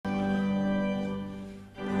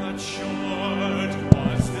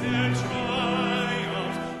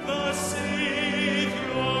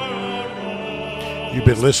You've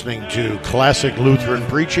been listening to Classic Lutheran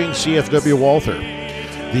Preaching, C.F.W. Walther.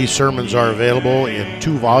 These sermons are available in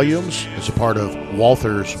 2 volumes as a part of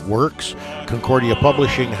Walther's Works, Concordia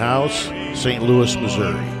Publishing House, St. Louis,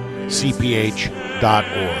 Missouri, cph.org.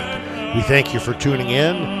 We thank you for tuning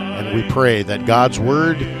in, and we pray that God's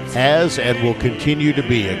Word has and will continue to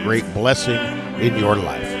be a great blessing in your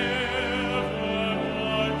life.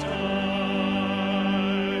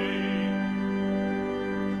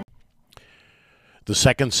 The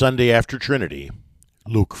second Sunday after Trinity,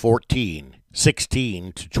 Luke 14,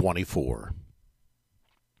 16 to 24.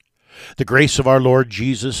 The grace of our Lord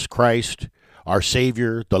Jesus Christ, our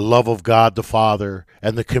Savior, the love of God the Father,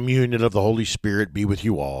 and the communion of the Holy Spirit be with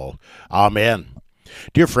you all. Amen.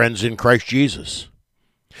 Dear friends in Christ Jesus,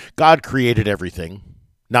 God created everything,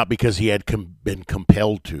 not because he had been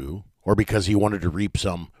compelled to, or because he wanted to reap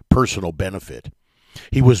some personal benefit.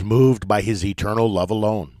 He was moved by his eternal love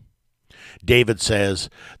alone. David says,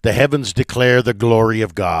 "The heavens declare the glory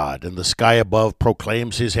of God, and the sky above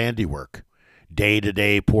proclaims his handiwork. Day to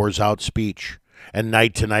day pours out speech, and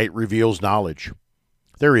night to night reveals knowledge.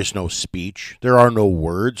 There is no speech, there are no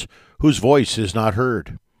words, whose voice is not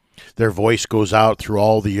heard. Their voice goes out through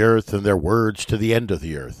all the earth, and their words to the end of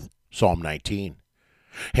the earth." Psalm 19.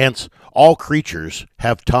 Hence, all creatures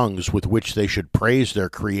have tongues with which they should praise their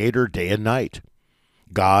Creator day and night.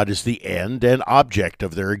 God is the end and object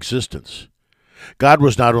of their existence. God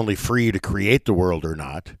was not only free to create the world or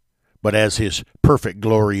not, but as his perfect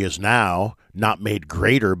glory is now not made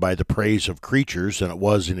greater by the praise of creatures than it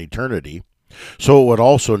was in eternity, so it would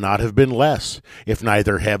also not have been less if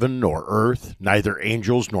neither heaven nor earth, neither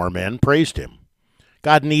angels nor men praised him.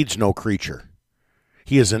 God needs no creature.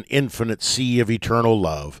 He is an infinite sea of eternal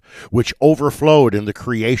love, which overflowed in the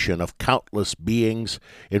creation of countless beings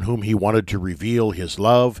in whom he wanted to reveal his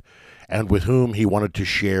love and with whom he wanted to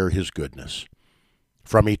share his goodness.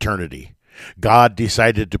 From eternity, God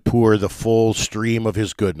decided to pour the full stream of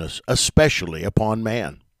his goodness, especially upon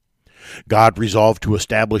man. God resolved to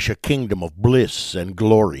establish a kingdom of bliss and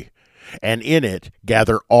glory, and in it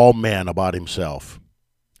gather all men about himself.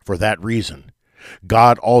 For that reason,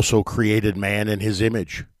 God also created man in his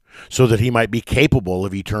image, so that he might be capable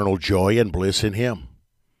of eternal joy and bliss in him.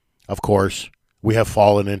 Of course, we have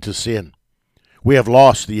fallen into sin. We have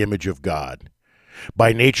lost the image of God.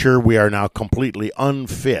 By nature, we are now completely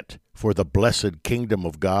unfit for the blessed kingdom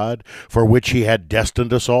of God, for which he had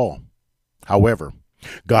destined us all. However,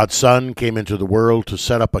 God's Son came into the world to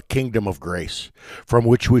set up a kingdom of grace, from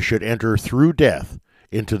which we should enter through death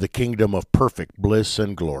into the kingdom of perfect bliss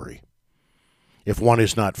and glory. If one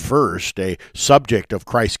is not first a subject of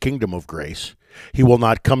Christ's kingdom of grace, he will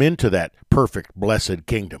not come into that perfect, blessed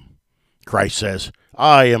kingdom. Christ says,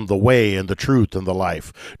 "I am the way and the truth and the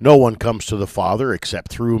life. No one comes to the Father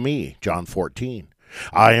except through me." John 14.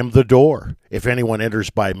 "I am the door. If anyone enters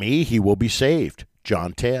by me, he will be saved."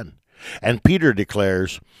 John 10. And Peter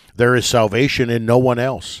declares, "There is salvation in no one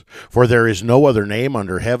else, for there is no other name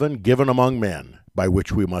under heaven given among men by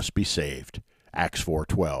which we must be saved." Acts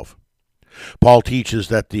 4:12. Paul teaches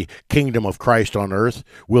that the kingdom of Christ on earth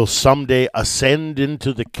will someday ascend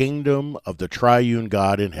into the kingdom of the triune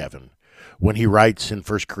God in heaven, when he writes in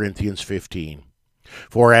 1 Corinthians 15,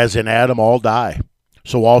 "For as in Adam all die,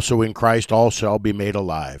 so also in Christ all shall be made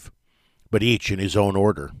alive, but each in his own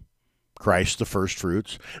order. Christ the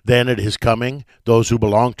firstfruits, then at his coming those who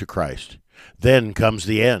belong to Christ. Then comes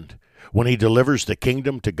the end, when he delivers the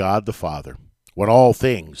kingdom to God the Father, when all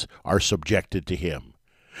things are subjected to him.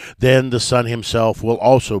 Then the Son himself will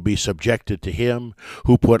also be subjected to him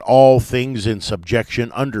who put all things in subjection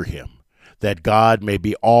under him, that God may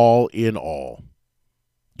be all in all."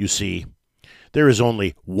 You see, there is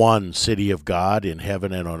only one city of God in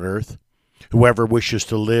heaven and on earth. Whoever wishes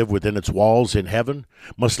to live within its walls in heaven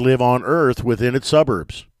must live on earth within its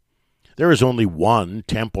suburbs. There is only one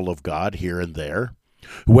temple of God here and there.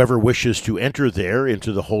 Whoever wishes to enter there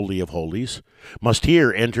into the Holy of Holies must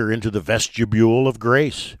here enter into the vestibule of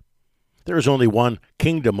grace. There is only one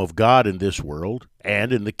kingdom of God in this world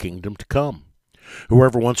and in the kingdom to come.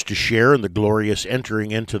 Whoever wants to share in the glorious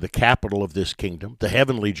entering into the capital of this kingdom, the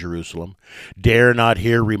heavenly Jerusalem, dare not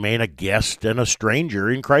here remain a guest and a stranger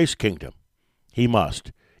in Christ's kingdom. He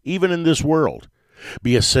must, even in this world,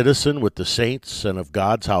 be a citizen with the saints and of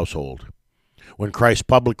God's household. When Christ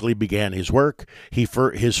publicly began his work,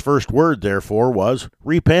 his first word, therefore, was,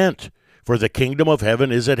 "Repent, for the kingdom of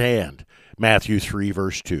heaven is at hand." Matthew 3,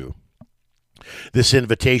 verse 2. This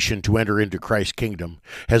invitation to enter into Christ's kingdom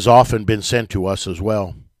has often been sent to us as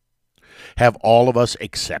well. Have all of us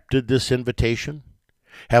accepted this invitation?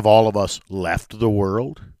 Have all of us left the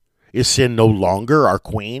world? Is sin no longer our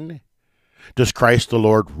queen? Does Christ the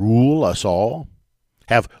Lord rule us all?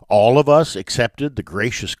 Have all of us accepted the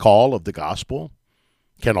gracious call of the gospel?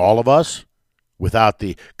 Can all of us, without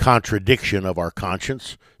the contradiction of our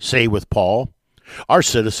conscience, say with Paul, "Our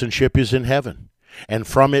citizenship is in heaven, and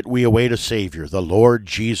from it we await a Savior, the Lord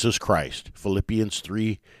Jesus Christ." Philippians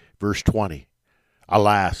 3, verse 20.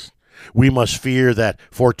 Alas, we must fear that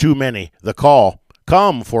for too many the call,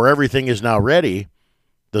 "Come, for everything is now ready,"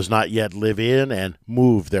 does not yet live in and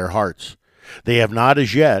move their hearts. They have not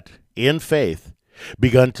as yet, in faith,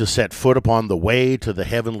 begun to set foot upon the way to the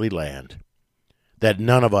heavenly land. That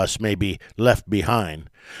none of us may be left behind,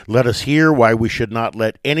 let us hear why we should not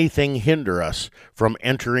let anything hinder us from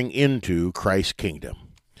entering into Christ's kingdom.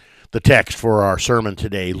 The text for our sermon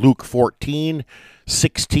today, Luke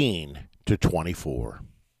 14:16 to 24.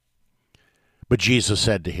 But Jesus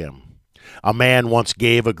said to him, "A man once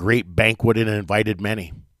gave a great banquet and invited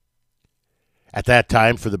many. At that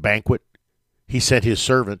time for the banquet, he sent his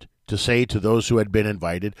servant to say to those who had been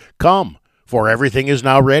invited, 'Come, for everything is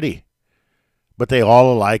now ready.' But they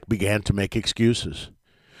all alike began to make excuses.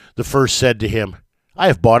 The first said to him, 'I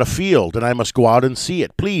have bought a field, and I must go out and see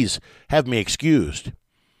it. Please have me excused.'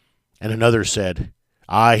 And another said,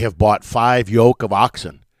 'I have bought 5 yoke of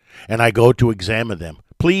oxen, and I go to examine them.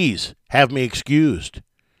 Please have me excused.'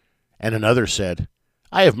 And another said,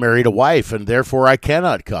 'I have married a wife, and therefore I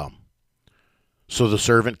cannot come.' So the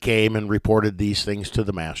servant came and reported these things to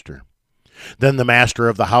the master. Then the master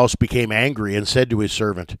of the house became angry and said to his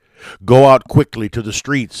servant, 'Go out quickly to the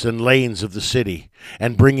streets and lanes of the city,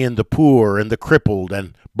 and bring in the poor and the crippled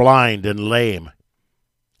and blind and lame.'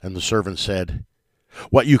 And the servant said,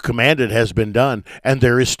 'What you commanded has been done, and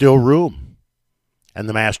there is still room.' And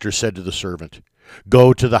the master said to the servant,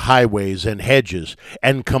 'Go to the highways and hedges,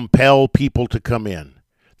 and compel people to come in,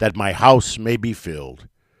 that my house may be filled.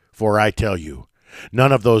 For I tell you,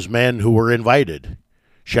 none of those men who were invited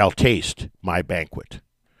shall taste my banquet.'"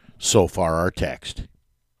 So far our text.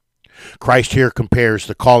 Christ here compares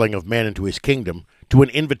the calling of men into his kingdom to an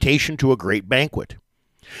invitation to a great banquet.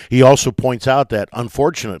 He also points out that,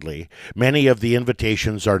 unfortunately, many of the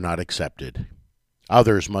invitations are not accepted.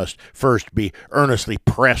 Others must first be earnestly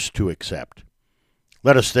pressed to accept.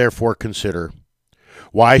 Let us therefore consider,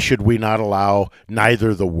 why should we not allow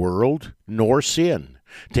neither the world nor sin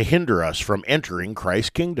to hinder us from entering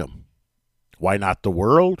Christ's kingdom? Why not the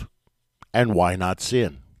world, and why not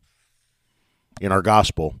sin? In our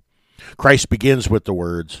gospel, Christ begins with the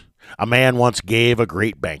words, "A man once gave a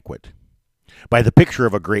great banquet." By the picture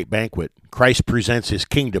of a great banquet, Christ presents his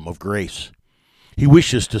kingdom of grace. He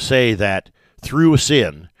wishes to say that, through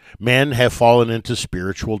sin, men have fallen into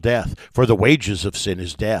spiritual death, for the wages of sin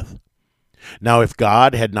is death. Now, if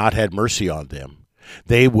God had not had mercy on them,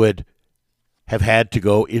 they would have had to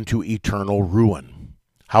go into eternal ruin.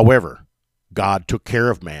 However, God took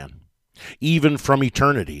care of man. Even from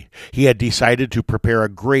eternity, he had decided to prepare a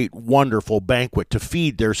great, wonderful banquet to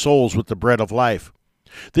feed their souls with the bread of life.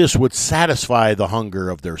 This would satisfy the hunger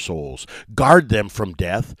of their souls, guard them from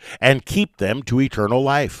death, and keep them to eternal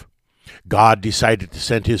life. God decided to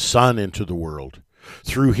send his Son into the world.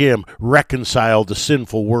 Through him, reconcile the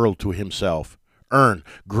sinful world to himself, earn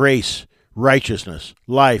grace, righteousness,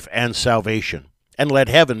 life, and salvation, and let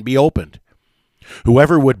heaven be opened.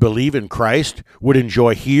 Whoever would believe in Christ would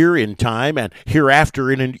enjoy here in time and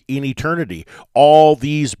hereafter in eternity all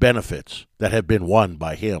these benefits that have been won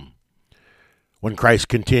by him. When Christ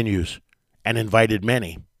continues, "and invited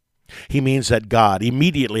many," he means that God,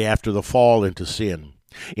 immediately after the fall into sin,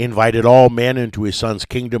 invited all men into his Son's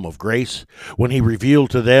kingdom of grace when he revealed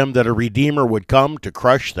to them that a Redeemer would come to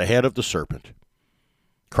crush the head of the serpent.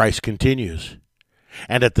 Christ continues,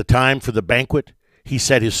 "And at the time for the banquet, he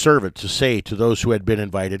set his servant to say to those who had been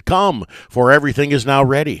invited, 'Come, for everything is now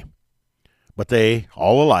ready.' But they,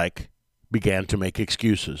 all alike, began to make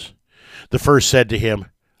excuses. The first said to him,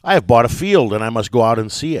 'I have bought a field, and I must go out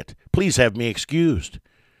and see it. Please have me excused.'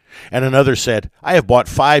 And another said, 'I have bought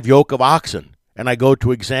 5 yoke of oxen, and I go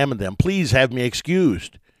to examine them. Please have me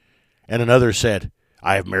excused.' And another said,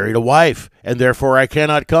 'I have married a wife, and therefore I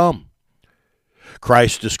cannot come.'"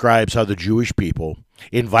 Christ describes how the Jewish people,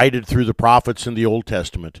 invited through the prophets in the Old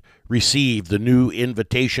Testament, received the new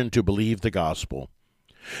invitation to believe the gospel.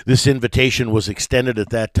 This invitation was extended at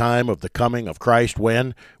that time of the coming of Christ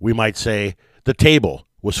when, we might say, the table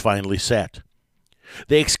was finally set.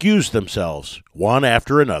 They excused themselves, one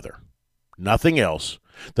after another. Nothing else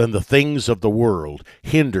than the things of the world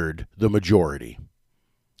hindered the majority.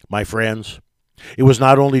 My friends, it was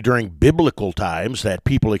not only during biblical times that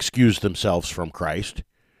people excused themselves from Christ.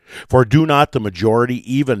 For do not the majority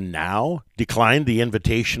even now decline the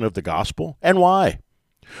invitation of the gospel? And why?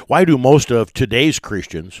 Why do most of today's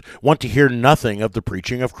Christians want to hear nothing of the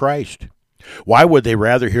preaching of Christ? Why would they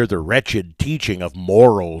rather hear the wretched teaching of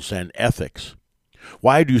morals and ethics?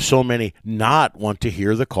 Why do so many not want to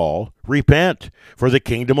hear the call, "Repent, for the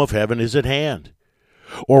kingdom of heaven is at hand"?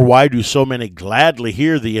 Or why do so many gladly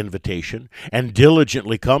hear the invitation and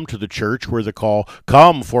diligently come to the church where the call,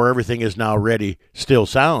 "Come, for everything is now ready," still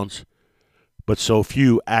sounds, but so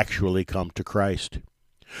few actually come to Christ?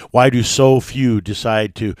 Why do so few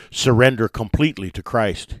decide to surrender completely to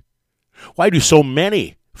Christ? Why do so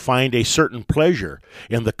many find a certain pleasure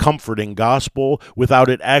in the comforting gospel without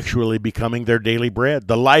it actually becoming their daily bread,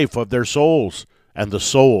 the life of their souls, and the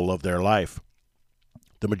soul of their life?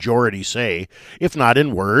 The majority say, if not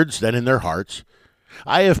in words, then in their hearts,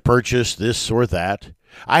 "I have purchased this or that.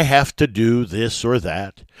 I have to do this or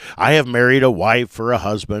that. I have married a wife or a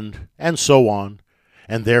husband," and so on.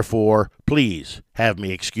 "And therefore, please have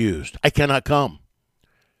me excused. I cannot come."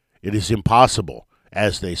 It is impossible,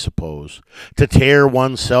 as they suppose, to tear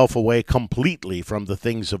oneself away completely from the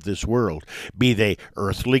things of this world, be they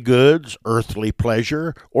earthly goods, earthly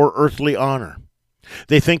pleasure, or earthly honor.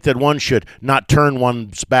 They think that one should not turn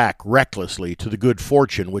one's back recklessly to the good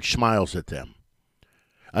fortune which smiles at them.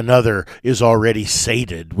 Another is already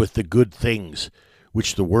sated with the good things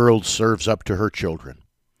which the world serves up to her children.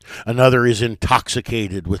 Another is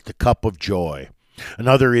intoxicated with the cup of joy.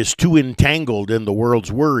 Another is too entangled in the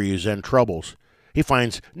world's worries and troubles. He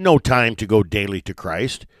finds no time to go daily to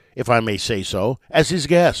Christ, if I may say so, as his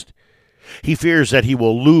guest. He fears that he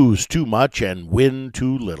will lose too much and win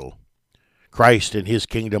too little. Christ and his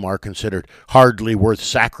kingdom are considered hardly worth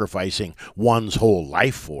sacrificing one's whole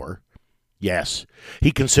life for. Yes,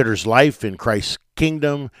 he considers life in Christ's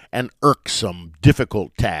kingdom an irksome,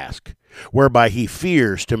 difficult task, whereby he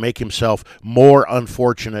fears to make himself more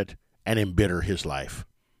unfortunate and embitter his life.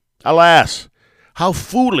 Alas, how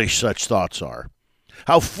foolish such thoughts are!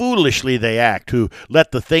 How foolishly they act who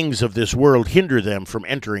let the things of this world hinder them from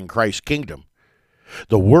entering Christ's kingdom.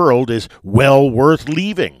 The world is well worth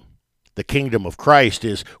leaving. The kingdom of Christ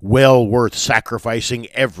is well worth sacrificing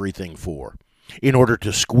everything for, in order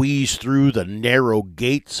to squeeze through the narrow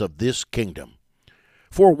gates of this kingdom.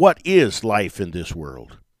 For what is life in this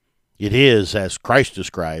world? It is, as Christ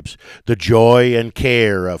describes, the joy and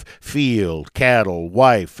care of field, cattle,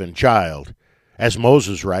 wife, and child. As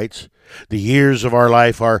Moses writes, the years of our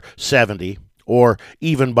life are 70, or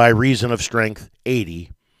even by reason of strength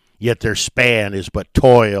 80, yet their span is but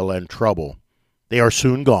toil and trouble. They are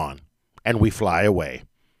soon gone, and we fly away.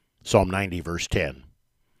 Psalm 90, verse 10.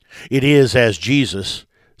 It is, as Jesus,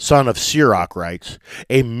 son of Sirach, writes,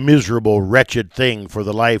 a miserable, wretched thing for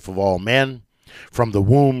the life of all men, from the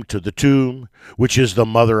womb to the tomb, which is the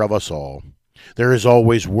mother of us all. There is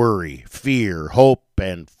always worry, fear, hope,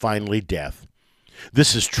 and finally death.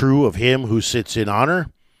 This is true of him who sits in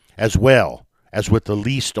honor, as well as with the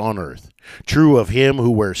least on earth. True of him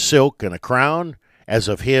who wears silk and a crown, as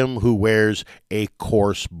of him who wears a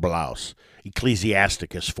coarse blouse.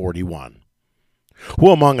 Ecclesiasticus 41.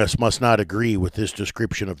 Who among us must not agree with this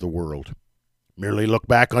description of the world? Merely look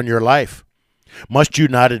back on your life. Must you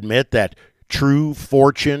not admit that true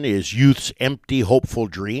fortune is youth's empty, hopeful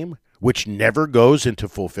dream, which never goes into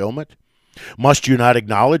fulfillment? Must you not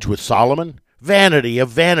acknowledge with Solomon, vanity of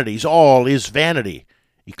vanities, all is vanity?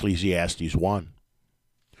 Ecclesiastes 1.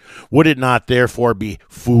 Would it not therefore be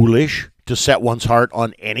foolish to set one's heart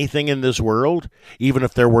on anything in this world, even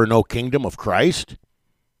if there were no kingdom of Christ?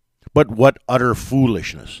 But what utter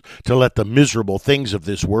foolishness to let the miserable things of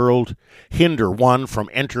this world hinder one from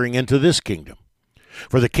entering into this kingdom.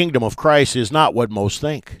 For the kingdom of Christ is not what most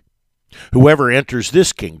think. Whoever enters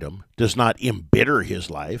this kingdom does not embitter his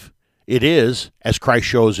life. It is, as Christ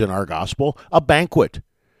shows in our gospel, a banquet.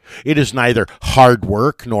 It is neither hard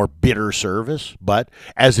work nor bitter service, but,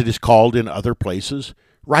 as it is called in other places,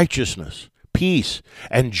 righteousness, peace,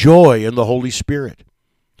 and joy in the Holy Spirit.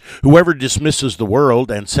 Whoever dismisses the world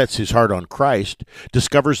and sets his heart on Christ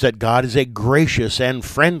discovers that God is a gracious and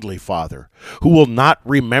friendly Father who will not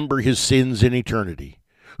remember his sins in eternity,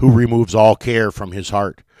 who removes all care from his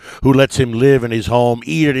heart, who lets him live in his home,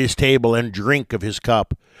 eat at his table, and drink of his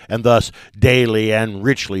cup, and thus daily and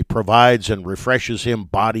richly provides and refreshes him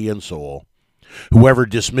body and soul. Whoever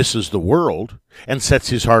dismisses the world and sets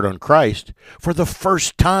his heart on Christ, for the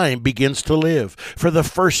first time begins to live. For the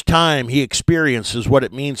first time he experiences what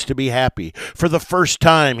it means to be happy. For the first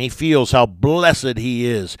time he feels how blessed he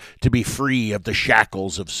is to be free of the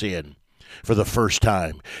shackles of sin. For the first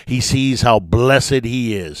time he sees how blessed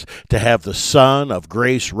he is to have the sun of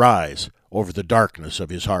grace rise over the darkness of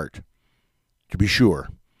his heart. To be sure,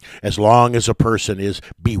 As long as a person is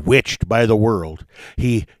bewitched by the world,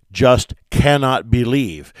 he just cannot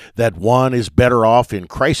believe that one is better off in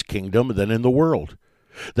Christ's kingdom than in the world,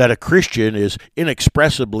 that a Christian is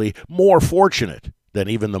inexpressibly more fortunate than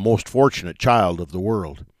even the most fortunate child of the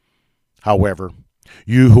world. However,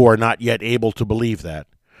 you who are not yet able to believe that,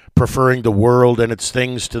 preferring the world and its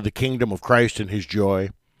things to the kingdom of Christ and his joy,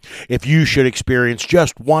 if you should experience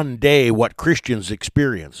just one day what Christians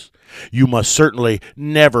experience, you must certainly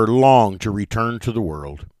never long to return to the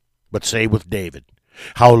world, but say with David,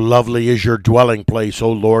 "How lovely is your dwelling place,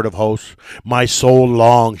 O Lord of hosts! My soul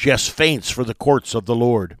longs, yes, faints for the courts of the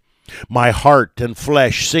Lord. My heart and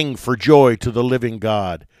flesh sing for joy to the living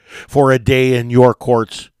God. For a day in your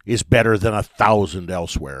courts is better than 1,000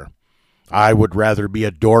 elsewhere. I would rather be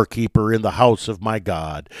a doorkeeper in the house of my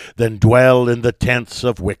God than dwell in the tents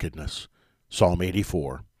of wickedness." Psalm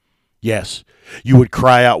 84. Yes, you would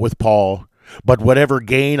cry out with Paul, "But whatever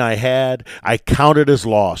gain I had, I counted as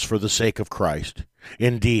loss for the sake of Christ.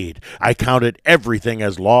 Indeed, I counted everything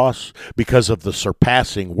as loss because of the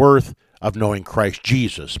surpassing worth of knowing Christ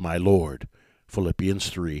Jesus, my Lord." Philippians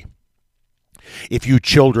 3. If you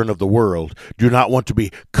children of the world do not want to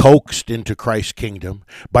be coaxed into Christ's kingdom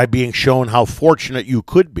by being shown how fortunate you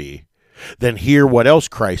could be, then hear what else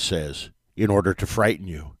Christ says in order to frighten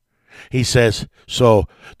you. He says, "So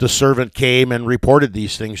the servant came and reported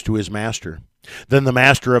these things to his master. Then the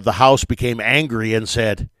master of the house became angry and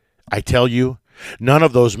said, 'I tell you, none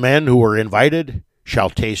of those men who were invited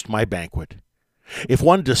shall taste my banquet.' If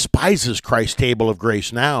one despises Christ's table of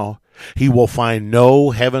grace now, he will find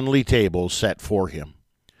no heavenly table set for him.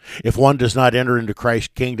 If one does not enter into Christ's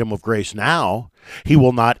kingdom of grace now, he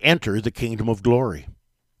will not enter the kingdom of glory.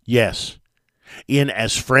 Yes, in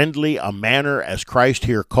as friendly a manner as Christ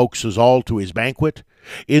here coaxes all to his banquet,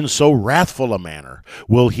 in so wrathful a manner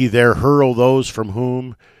will he there hurl those from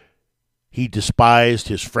whom he despised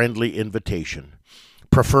his friendly invitation,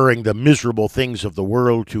 preferring the miserable things of the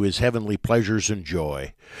world to his heavenly pleasures and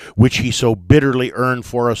joy, which he so bitterly earned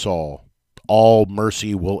for us all. All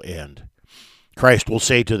mercy will end. Christ will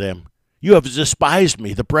say to them, 'You have despised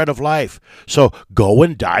me, the bread of life, so go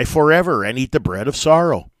and die forever and eat the bread of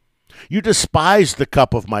sorrow. You despised the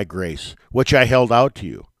cup of my grace, which I held out to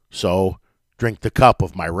you, so drink the cup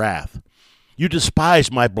of my wrath. You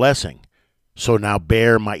despised my blessing, so now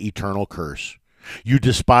bear my eternal curse. You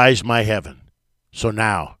despised my heaven, so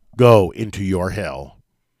now go into your hell.'"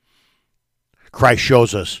 Christ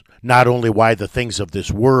shows us not only why the things of this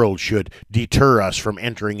world should deter us from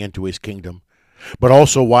entering into his kingdom, but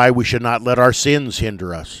also why we should not let our sins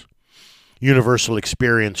hinder us. Universal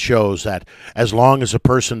experience shows that as long as a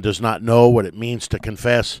person does not know what it means to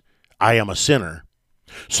confess, "I am a sinner,"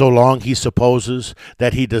 so long he supposes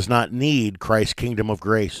that he does not need Christ's kingdom of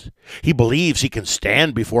grace. He believes he can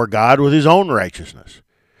stand before God with his own righteousness.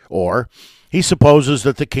 Or he supposes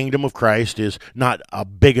that the kingdom of Christ is not a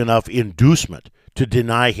big enough inducement to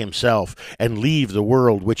deny himself and leave the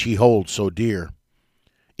world which he holds so dear.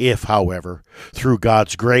 If, however, through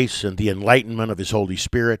God's grace and the enlightenment of his Holy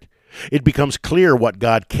Spirit, it becomes clear what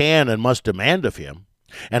God can and must demand of him,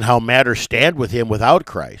 and how matters stand with him without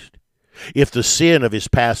Christ, if the sin of his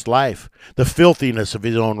past life, the filthiness of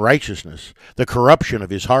his own righteousness, the corruption of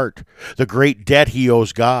his heart, the great debt he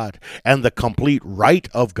owes God, and the complete right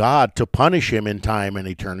of God to punish him in time and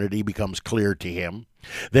eternity becomes clear to him,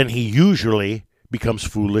 then he usually becomes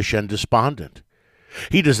foolish and despondent.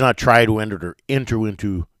 He does not try to enter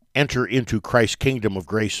into Christ's kingdom of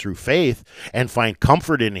grace through faith and find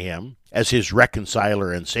comfort in him as his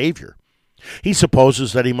reconciler and Savior. He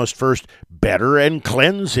supposes that he must first better and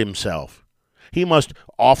cleanse himself. He must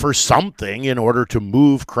offer something in order to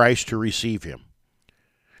move Christ to receive him.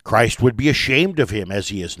 Christ would be ashamed of him as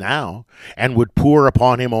he is now, and would pour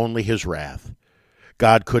upon him only his wrath.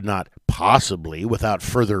 God could not possibly, without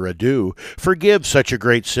further ado, forgive such a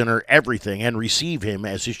great sinner everything and receive him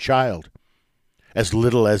as his child. As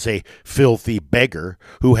little as a filthy beggar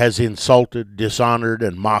who has insulted, dishonored,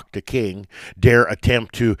 and mocked a king dare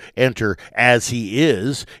attempt to enter as he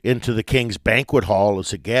is into the king's banquet hall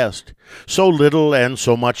as a guest, so little and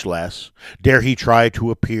so much less dare he try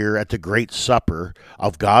to appear at the great supper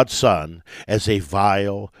of God's Son as a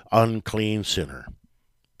vile, unclean sinner.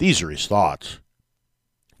 These are his thoughts.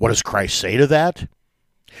 What does Christ say to that?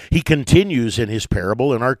 He continues in his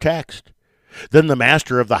parable in our text. Then the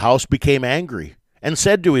master of the house became angry and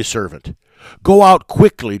said to his servant, "Go out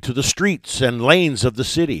quickly to the streets and lanes of the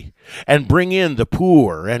city, and bring in the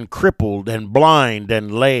poor and crippled and blind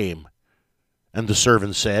and lame." And the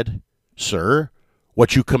servant said, "Sir,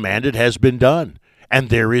 what you commanded has been done, and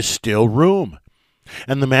there is still room."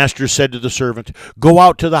 And the master said to the servant, Go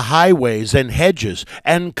out to the highways and hedges,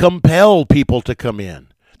 and compel people to come in,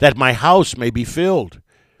 that my house may be filled.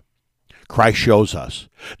 Christ shows us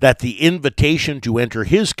that the invitation to enter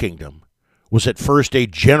his kingdom was at first a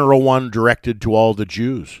general one directed to all the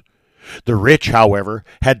Jews. The rich, however,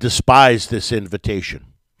 had despised this invitation.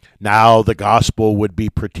 Now the gospel would be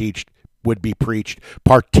preached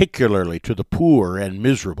particularly to the poor and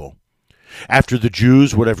miserable. After the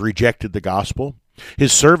Jews would have rejected the gospel,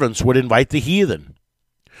 his servants would invite the heathen.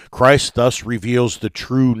 Christ thus reveals the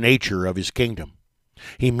true nature of his kingdom.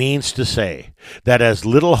 He means to say that as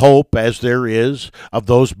little hope as there is of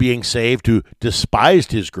those being saved who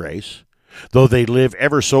despised his grace, though they live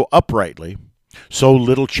ever so uprightly, so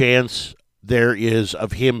little chance there is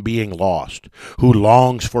of him being lost, who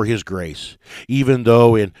longs for his grace, even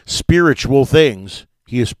though in spiritual things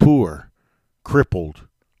he is poor, crippled,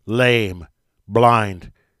 lame,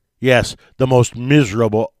 blind, yes, the most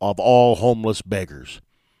miserable of all homeless beggars.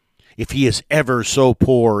 If he is ever so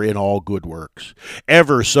poor in all good works,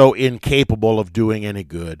 ever so incapable of doing any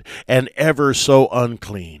good, and ever so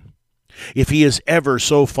unclean, if he is ever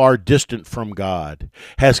so far distant from God,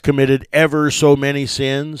 has committed ever so many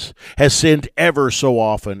sins, has sinned ever so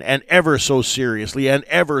often, and ever so seriously, and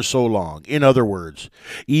ever so long, in other words,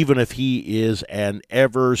 even if he is an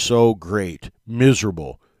ever so great,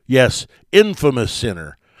 miserable, yes, infamous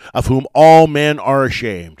sinner, of whom all men are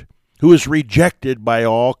ashamed, who is rejected by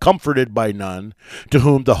all, comforted by none, to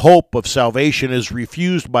whom the hope of salvation is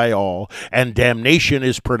refused by all, and damnation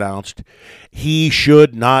is pronounced, he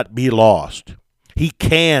should not be lost. He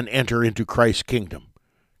can enter into Christ's kingdom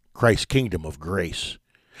of grace.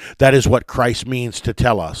 That is what Christ means to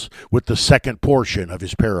tell us with the second portion of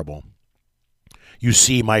his parable. You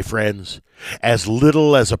see, my friends, as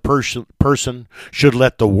little as a person should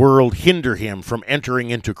let the world hinder him from entering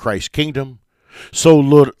into Christ's kingdom, so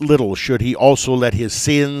little should he also let his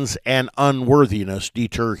sins and unworthiness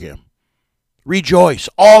deter him. Rejoice,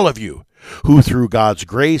 all of you, who through God's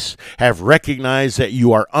grace have recognized that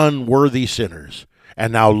you are unworthy sinners,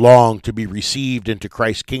 and now long to be received into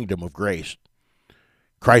Christ's kingdom of grace.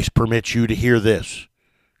 Christ permits you to hear this.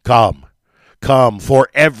 Come, for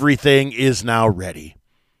everything is now ready.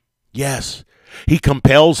 Yes, he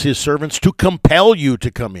compels his servants to compel you to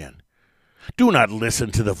come in. Do not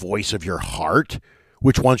listen to the voice of your heart,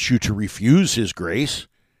 which wants you to refuse his grace.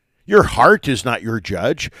 Your heart is not your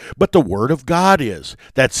judge, but the word of God is,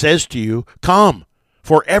 that says to you, Come,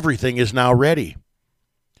 for everything is now ready.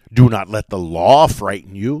 Do not let the law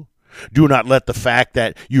frighten you. Do not let the fact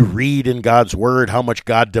that you read in God's word how much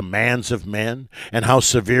God demands of men and how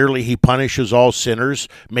severely he punishes all sinners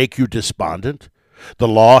make you despondent. The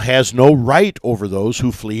law has no right over those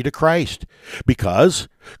who flee to Christ, because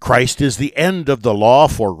Christ is the end of the law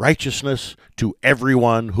for righteousness to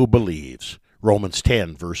everyone who believes. Romans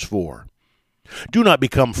 10, verse 4. Do not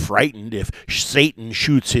become frightened if Satan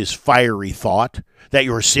shoots his fiery thought that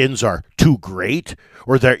your sins are too great,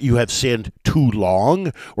 or that you have sinned too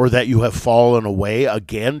long, or that you have fallen away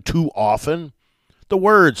again too often. The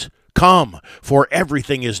words, Come, for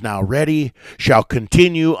everything is now ready, shall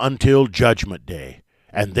continue until judgment day,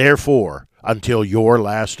 and therefore until your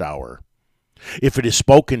last hour. If it is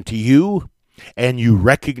spoken to you, and you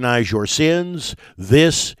recognize your sins,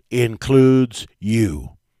 this includes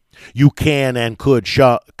you. You can and could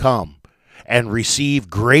come and receive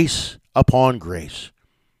grace upon grace.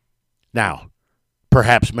 Now,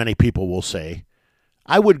 perhaps many people will say,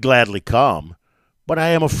 I would gladly come, but I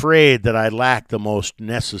am afraid that I lack the most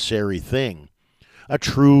necessary thing, a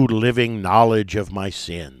true living knowledge of my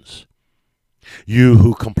sins. You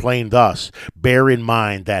who complain thus, bear in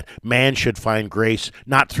mind that man should find grace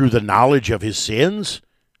not through the knowledge of his sins,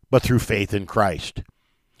 but through faith in Christ.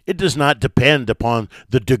 It does not depend upon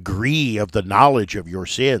the degree of the knowledge of your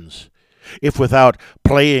sins. If without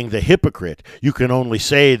playing the hypocrite, you can only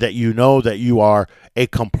say that you know that you are a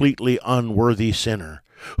completely unworthy sinner,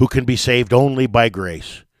 who can be saved only by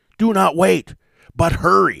grace, do not wait, but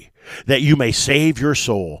hurry, that you may save your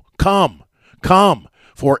soul. Come,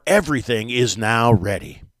 for everything is now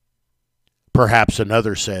ready. Perhaps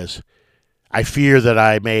another says, I fear that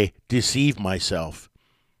I may deceive myself.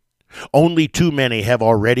 Only too many have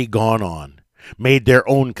already gone on, made their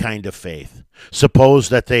own kind of faith,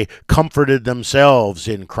 supposed that they comforted themselves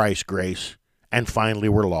in Christ's grace, and finally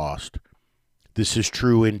were lost. This is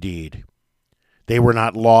true indeed. They were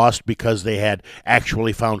not lost because they had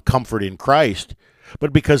actually found comfort in Christ,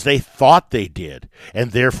 but because they thought they did,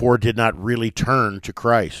 and therefore did not really turn to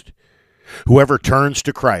Christ. Whoever turns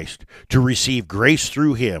to Christ to receive grace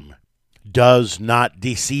through him does not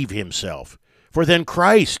deceive himself, For then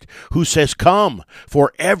Christ, who says, "Come,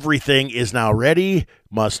 for everything is now ready,"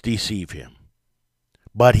 must deceive him.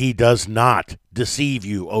 But he does not deceive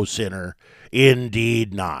you, O sinner,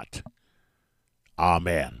 indeed not.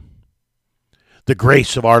 Amen. The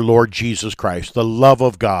grace of our Lord Jesus Christ, the love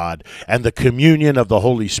of God, and the communion of the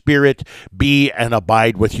Holy Spirit be and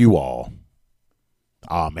abide with you all.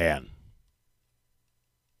 Amen.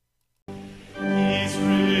 He's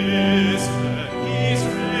risen,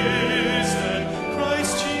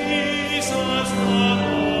 Christ Jesus the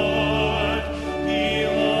Lord. He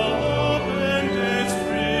opened its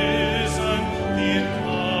prison, the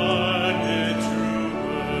incarnate true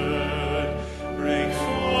word. Break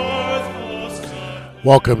forth, O Son.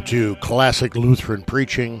 Welcome to Classic Lutheran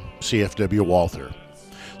Preaching, C.F.W. Walther.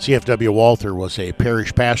 C.F.W. Walther was a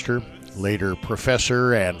parish pastor, later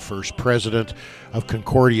professor and first president of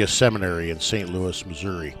Concordia Seminary in St. Louis,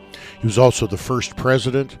 Missouri. He was also the first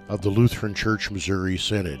president of the Lutheran Church Missouri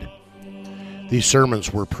Synod. These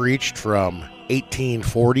sermons were preached from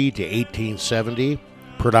 1840 to 1870,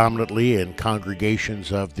 predominantly in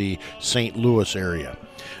congregations of the St. Louis area.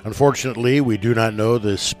 Unfortunately, we do not know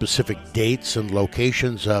the specific dates and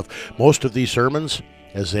locations of most of these sermons,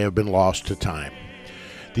 as they have been lost to time.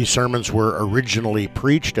 These sermons were originally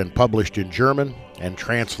preached and published in German and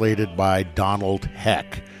translated by Donald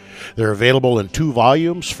Heck. They're available in 2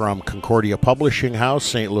 volumes from Concordia Publishing House,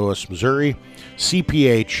 St. Louis, Missouri,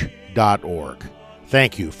 cph.org.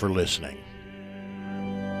 Thank you for listening.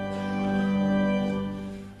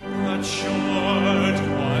 But short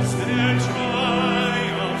was their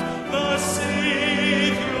triumph, the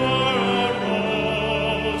Savior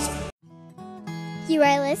arose. You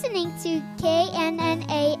are listening to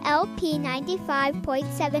KNNA LP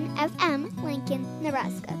 95.7 FM, Lincoln,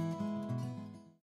 Nebraska.